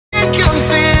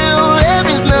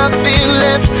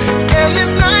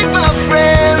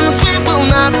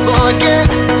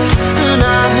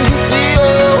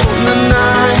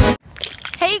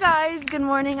good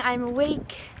morning. I'm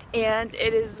awake and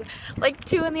it is like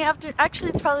 2 in the afternoon.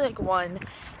 Actually, it's probably like 1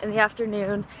 in the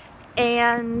afternoon.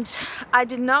 And I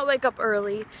did not wake up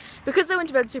early because I went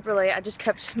to bed super late. I just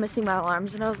kept missing my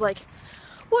alarms and I was like,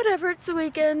 whatever, it's the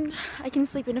weekend. I can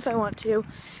sleep in if I want to,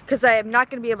 because I am not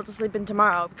going to be able to sleep in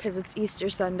tomorrow because it's Easter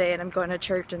Sunday and I'm going to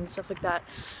church and stuff like that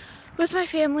with my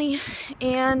family.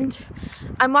 And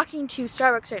I'm walking to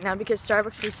Starbucks right now because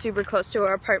Starbucks is super close to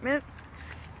our apartment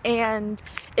and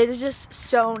it is just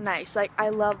so nice. Like, I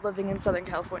love living in Southern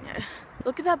California.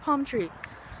 Look at that palm tree.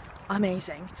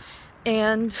 Amazing.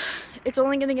 And it's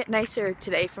only going to get nicer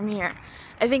today from here.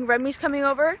 I think Remy's coming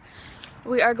over.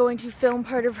 We are going to film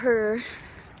part of her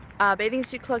bathing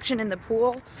suit collection in the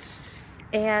pool,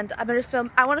 and I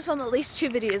want to film at least 2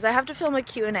 videos. I have to film a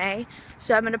Q&A,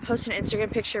 so I'm going to post an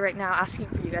Instagram picture right now asking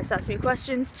for you guys to ask me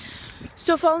questions.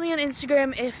 So follow me on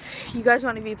Instagram if you guys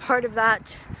want to be part of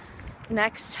that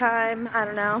next time. I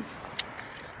don't know.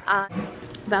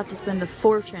 About to spend a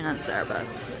fortune on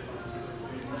Starbucks.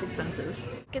 It's expensive.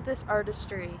 Look at this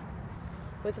artistry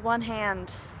with one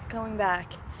hand going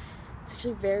back. It's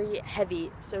actually very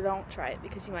heavy, so don't try it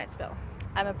because you might spill.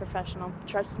 I'm a professional.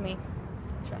 Trust me.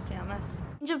 Trust me on this.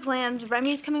 Change of plans.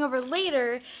 Remy's coming over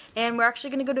later, and we're actually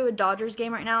going to go to a Dodgers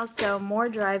game right now, so more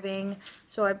driving.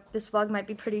 So this vlog might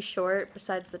be pretty short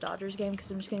besides the Dodgers game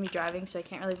because I'm just going to be driving, so I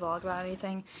can't really vlog about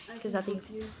anything. Because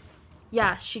nothing's...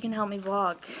 Yeah, she can help me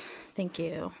vlog. Thank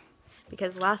you.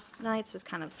 Because last night's was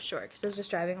kind of short because I was just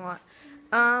driving a lot.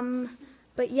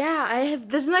 But yeah,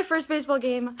 this is my first baseball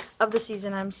game of the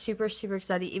season. I'm super, super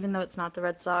excited, even though it's not the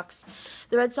Red Sox.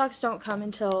 The Red Sox don't come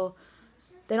until,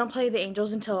 they don't play the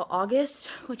Angels until August,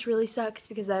 which really sucks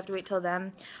because I have to wait till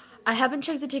then. I haven't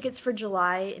checked the tickets for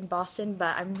July in Boston,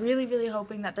 but I'm really, really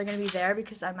hoping that they're going to be there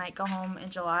because I might go home in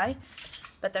July.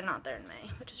 But they're not there in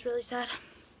May, which is really sad.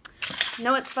 You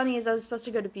know what's funny is I was supposed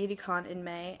to go to BeautyCon in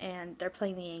May, and they're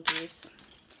playing the Yankees.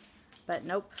 But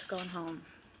nope, going home.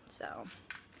 So...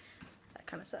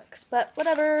 kind of sucks, but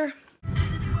whatever.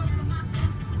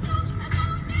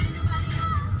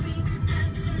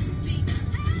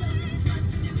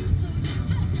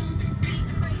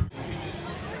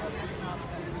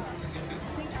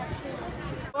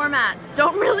 Formats.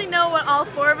 Don't really know what all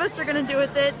 4 of us are gonna do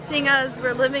with it, seeing as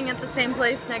we're living at the same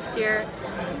place next year.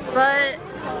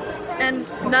 And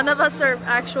none of us are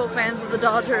actual fans of the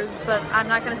Dodgers, but I'm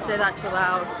not gonna say that too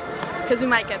loud because we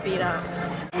might get beat up.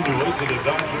 To the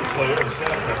Dodger player and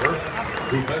staff member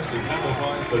who best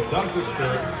exemplifies the Dodger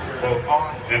spirit both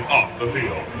on and off the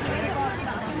field.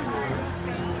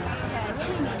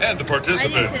 And the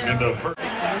participants in the first.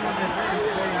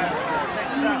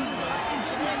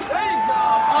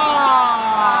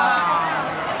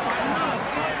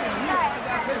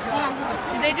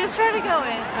 Did they just try to go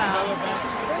in?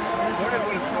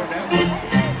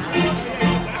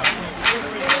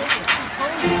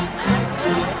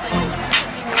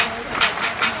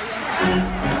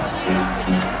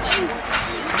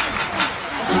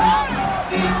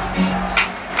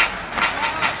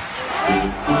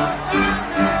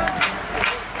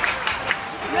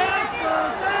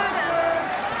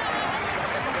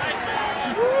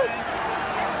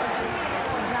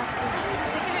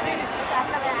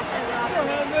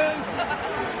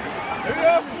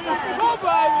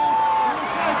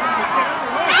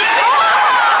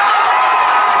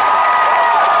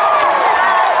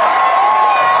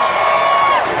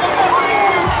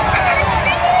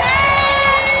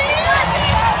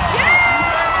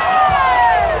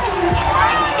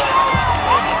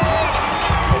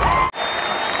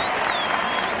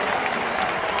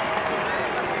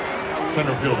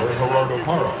 Center fielder Gerardo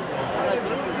Parra.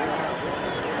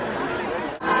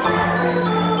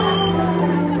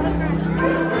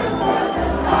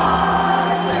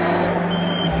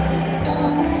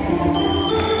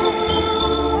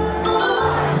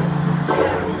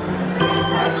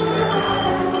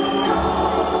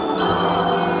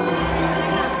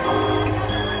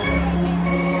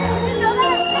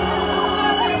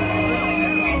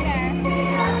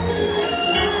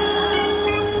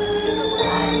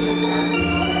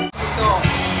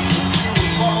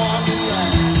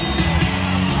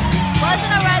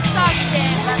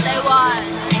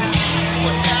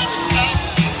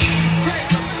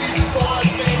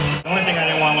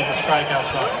 Strikeout,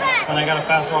 so when I got a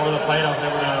fastball over the plate, I was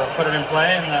able to put it in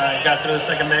play, and got through the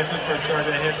second baseman for a charge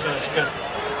hit, so it's good.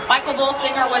 Michael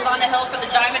Bolsinger was on the hill for the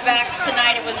Diamondbacks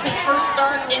tonight. It was his first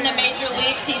start in the major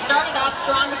leagues. He started off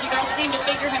strong, but you guys seemed to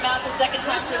figure him out the second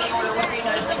time through the order. What were you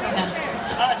noticing from him?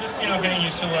 Just, getting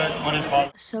used to what his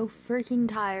ball. So freaking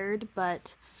tired,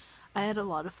 but I had a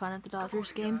lot of fun at the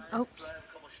Dodgers game. Oops.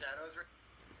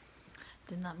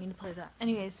 Did not mean to play that.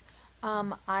 Anyways,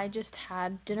 I just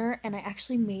had dinner, and I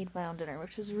actually made my own dinner,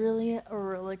 which was really,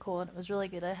 really cool, and it was really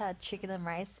good. I had chicken and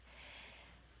rice,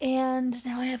 and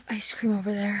now I have ice cream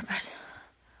over there, but I'm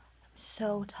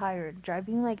so tired.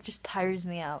 Driving, like, just tires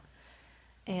me out,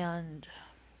 and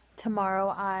tomorrow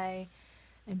I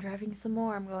am driving some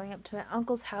more. I'm going up to my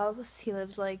uncle's house. He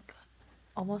lives, like,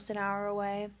 almost an hour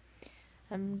away.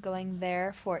 I'm going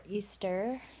there for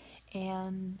Easter,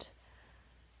 and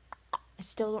I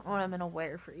still don't know what I'm gonna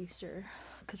wear for Easter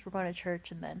because we're going to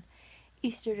church and then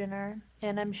Easter dinner,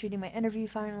 and I'm shooting my interview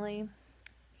finally,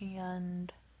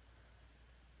 and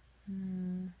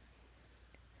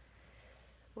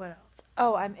what else?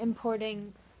 Oh, I'm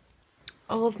importing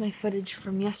all of my footage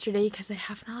from yesterday because I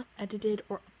have not edited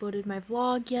or uploaded my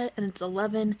vlog yet, and it's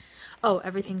 11. Oh,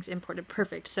 everything's imported.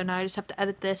 Perfect. So now I just have to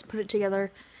edit this, put it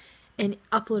together, and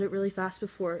upload it really fast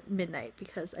before midnight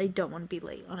because I don't want to be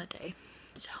late on a day.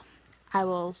 So I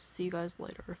will see you guys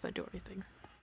later if I do anything.